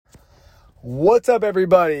What's up,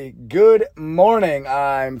 everybody? Good morning.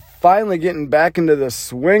 I'm finally getting back into the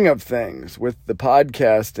swing of things with the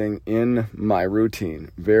podcasting in my routine.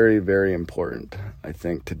 Very, very important, I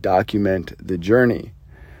think, to document the journey,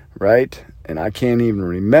 right? And I can't even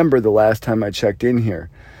remember the last time I checked in here.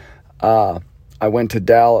 I went to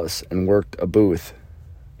Dallas and worked a booth.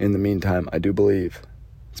 In the meantime, I do believe.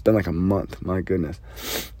 It's been like a month. My goodness.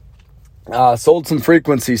 Sold some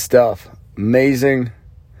frequency stuff.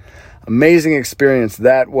 Amazing experience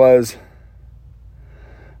that was.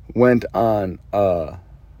 Went on a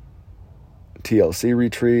TLC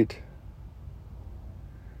retreat.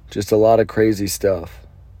 Just a lot of crazy stuff.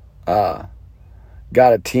 Got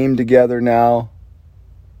a team together now.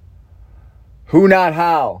 Who Not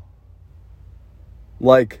How.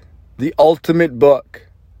 Like the ultimate book.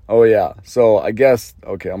 Oh yeah. So I guess,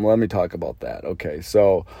 okay, let me talk about that. Okay,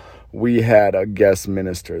 so we had a guest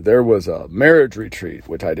minister. There was a marriage retreat,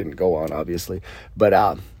 which I didn't go on, obviously.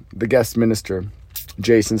 But the guest minister,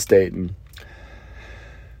 Jason Staten,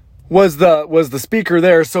 was the speaker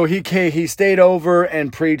there. So he stayed over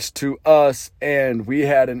and preached to us, and we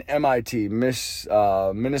had an MIT,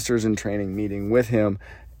 Ministers in Training meeting with him.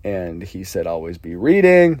 And he said, always be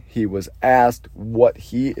reading. He was asked what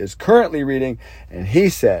he is currently reading, and he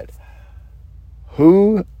said,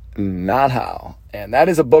 Who Not How. And that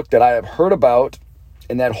is a book that I have heard about,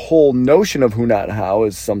 and that whole notion of Who Not How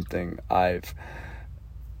is something I've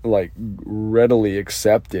readily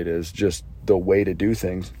accepted as just the way to do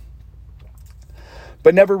things.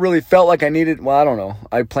 But never really felt like I needed, I don't know.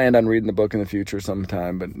 I planned on reading the book in the future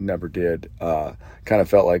sometime, but never did. Kind of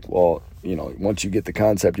felt like, once you get the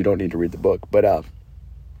concept, you don't need to read the book. But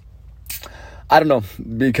I don't know,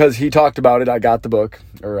 because he talked about it, I got the book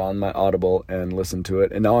on my Audible and listened to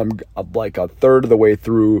it. And now I'm like a third of the way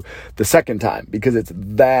through the second time because it's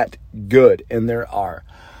that good. And there are,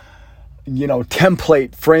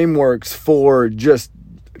 template frameworks for just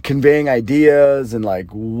conveying ideas and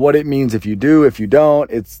what it means if you do, if you don't.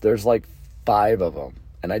 There's 5 of them.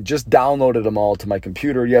 And I just downloaded them all to my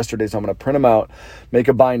computer yesterday, so I'm going to print them out, make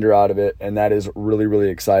a binder out of it, and that is really, really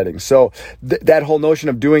exciting. So that whole notion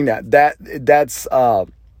of doing that's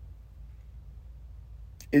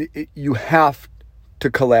you have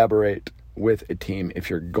to collaborate with a team if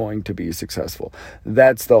you're going to be successful.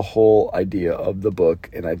 That's the whole idea of the book,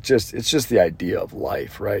 and it's just the idea of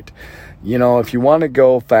life, right? If you want to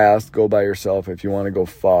go fast, go by yourself. If you want to go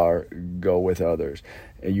far, go with others.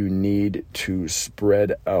 You need to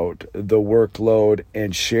spread out the workload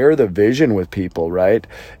and share the vision with people, right?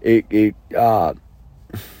 It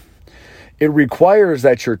requires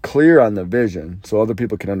that you're clear on the vision so other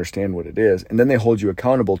people can understand what it is, and then they hold you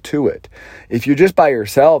accountable to it. If you're just by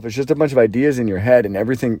yourself, it's just a bunch of ideas in your head, and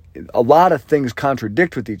a lot of things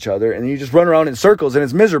contradict with each other, and you just run around in circles, and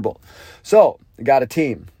it's miserable. So, you got a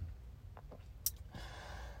team.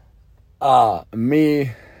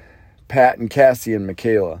 Me, Pat and Cassie and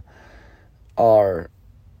Michaela are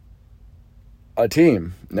a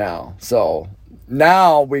team now. So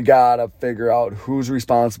now we got to figure out who's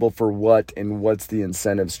responsible for what and what's the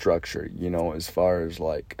incentive structure, as far as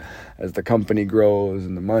as the company grows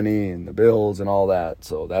and the money and the bills and all that.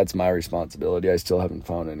 So that's my responsibility. I still haven't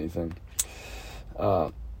found anything.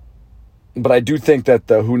 But I do think that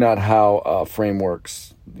the Who Not How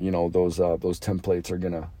frameworks, those templates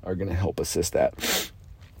are gonna help assist that.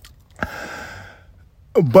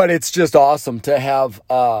 But it's just awesome to have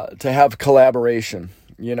collaboration.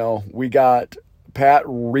 We got Pat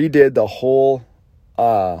redid the whole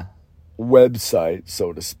website,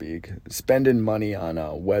 so to speak, spending money on a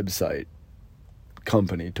website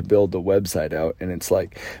company to build the website out. And it's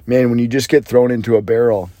man, when you just get thrown into a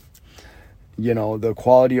barrel, the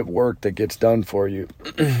quality of work that gets done for you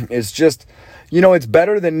is just, it's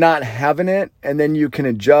better than not having it, and then you can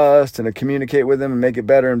adjust and communicate with them and make it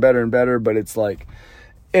better and better and better. But it's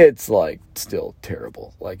still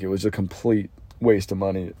terrible. It was a complete waste of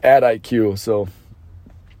money. AdIQ. So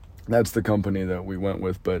that's the company that we went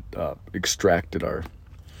with, but extracted our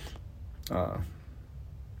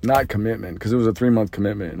not commitment, because it was a 3-month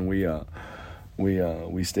commitment, and we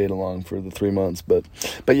stayed along for the 3 months, but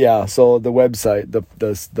yeah. So the website, the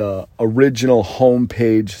original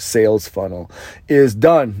homepage sales funnel is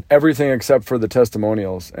done. Everything except for the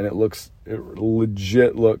testimonials, and it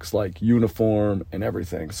legit looks like uniform and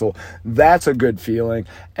everything. So that's a good feeling.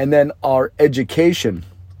 And then our education.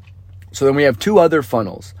 So then we have 2 other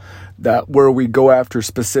funnels where we go after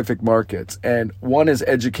specific markets, and one is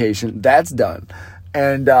education. That's done.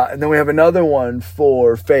 And then we have another one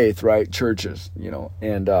for faith, right? Churches,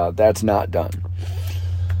 and that's not done.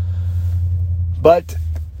 But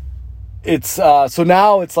it's so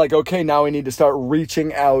now it's like, okay, now we need to start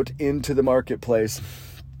reaching out into the marketplace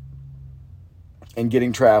and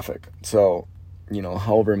getting traffic. So,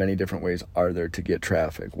 however many different ways are there to get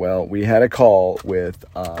traffic? Well, we had a call with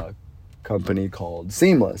a company called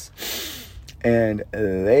Seamless, and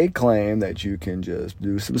they claim that you can just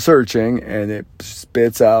do some searching and it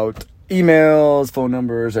spits out emails, phone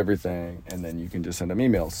numbers, everything, and then you can just send them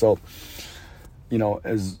emails. So,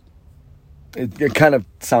 as it kind of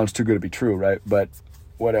sounds too good to be true, right? But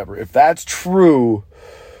whatever. If that's true,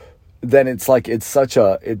 then it's like it's such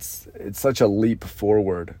a leap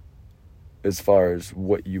forward as far as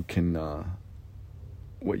what you can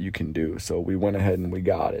do. So we went ahead and we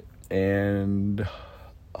got it. And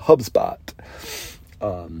HubSpot,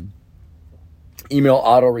 email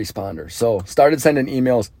autoresponder. So started sending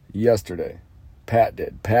emails yesterday. Pat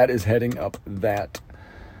did. Pat is heading up that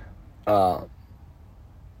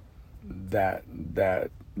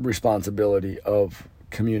responsibility of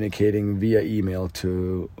communicating via email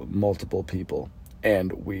to multiple people.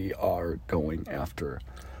 And we are going after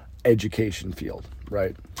education field,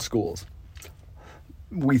 right? Schools.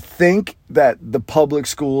 We think that the public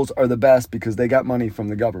schools are the best because they got money from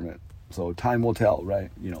the government. So time will tell,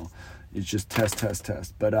 right? It's just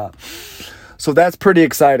test. But so that's pretty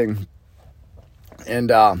exciting.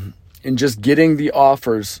 And just getting the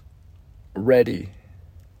offers ready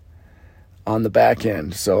on the back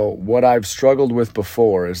end. So what I've struggled with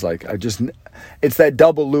before is it's that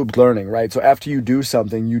double loop learning, right? So after you do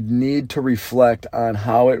something, you need to reflect on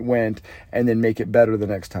how it went and then make it better the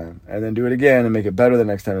next time, and then do it again and make it better the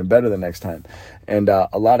next time and better the next time. And a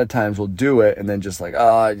lot of times we'll do it and then just like,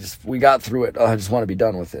 we got through it. I just want to be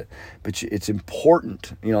done with it. But it's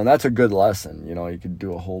important, and that's a good lesson. You could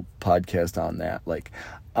do a whole podcast on that, like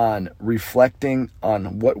on reflecting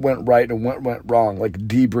on what went right and what went wrong, like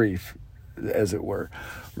debrief, as it were,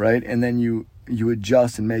 right? And then you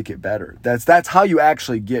adjust and make it better. That's how you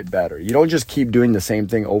actually get better. You don't just keep doing the same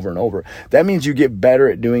thing over and over. That means you get better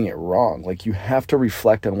at doing it wrong. Like you have to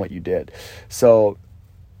reflect on what you did. So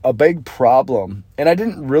a big problem, and I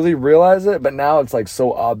didn't really realize it, but now it's like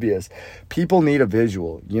so obvious. People need a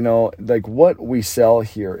visual, like what we sell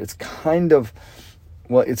here. It's kind of,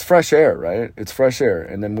 well, it's fresh air, right? It's fresh air.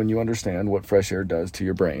 And then when you understand what fresh air does to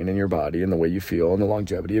your brain and your body and the way you feel and the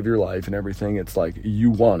longevity of your life and everything, it's like you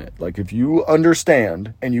want it. Like if you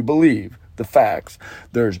understand and you believe the facts,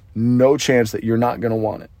 there's no chance that you're not going to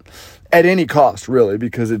want it at any cost, really,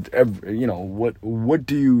 because what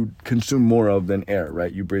do you consume more of than air,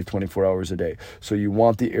 right? You breathe 24 hours a day. So you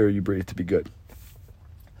want the air you breathe to be good.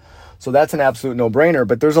 So that's an absolute no-brainer,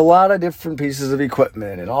 but there's a lot of different pieces of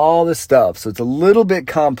equipment and all this stuff, so it's a little bit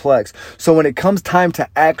complex. So when it comes time to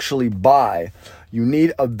actually buy, you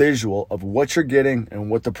need a visual of what you're getting and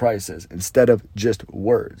what the price is instead of just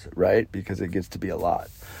words, right? Because it gets to be a lot.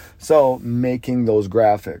 So making those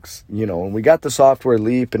graphics, and we got the software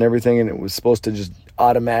Leap and everything, and it was supposed to just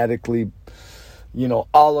automatically, a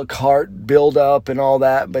la carte build up and all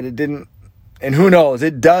that, but it didn't. And who knows,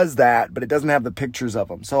 it does that, but it doesn't have the pictures of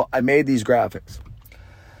them. So I made these graphics.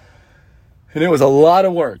 And it was a lot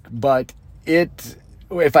of work, but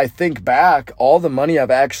if I think back, all the money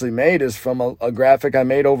I've actually made is from a graphic I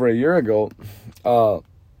made over a year ago of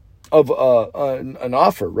an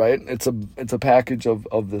offer, right? It's a package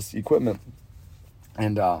of this equipment.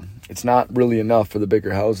 And it's not really enough for the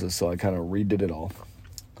bigger houses, so I kind of redid it all.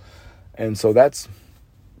 And so that's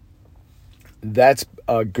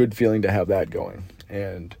a good feeling to have that going.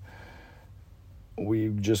 And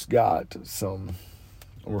we've just got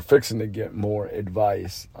we're fixing to get more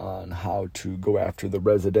advice on how to go after the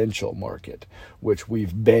residential market, which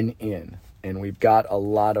we've been in. And we've got a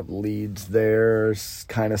lot of leads there,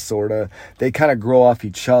 kind of, sort of. They kind of grow off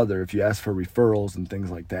each other if you ask for referrals and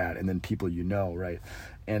things like that. And then people right?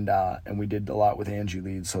 And we did a lot with Angie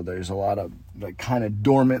leads, so there's a lot of like kind of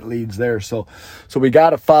dormant leads there. So we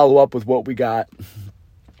got to follow up with what we got,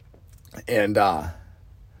 and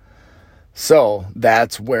so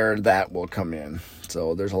that's where that will come in.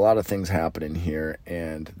 So there's a lot of things happening here,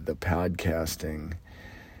 and the podcasting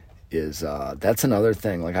is that's another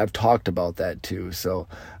thing. Like I've talked about that too. So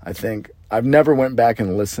I think I've never went back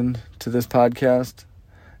and listened to this podcast.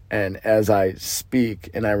 And as I speak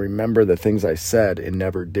and I remember the things I said and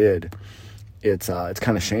never did, it's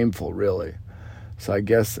kind of shameful, really. So I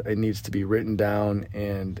guess it needs to be written down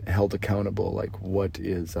and held accountable. Like what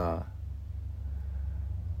is, so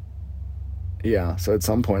at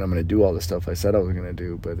some point I'm going to do all the stuff I said I was going to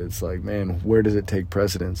do, but it's like, man, where does it take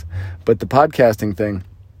precedence? But the podcasting thing,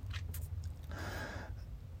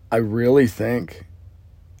 I really think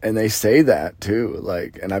And they say that too,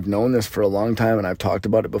 like, and I've known this for a long time, and I've talked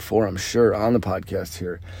about it before, I'm sure, on the podcast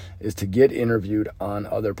here, is to get interviewed on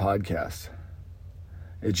other podcasts.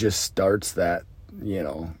 It just starts that,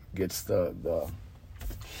 gets it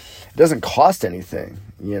doesn't cost anything,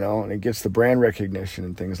 and it gets the brand recognition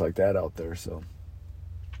and things like that out there.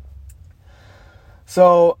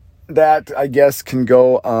 So that, I guess, can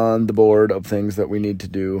go on the board of things that we need to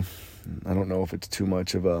do. I don't know if it's too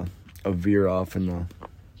much of a veer off in the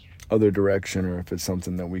other direction, or if it's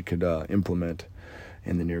something that we could implement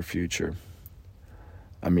in the near future.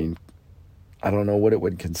 I mean, I don't know what it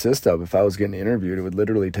would consist of. If I was getting interviewed, it would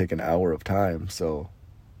literally take an hour of time, so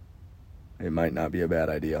it might not be a bad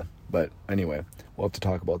idea. But anyway, we'll have to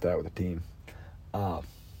talk about that with the team. All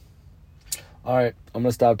right, I'm going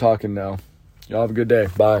to stop talking now. Y'all have a good day.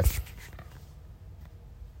 Bye.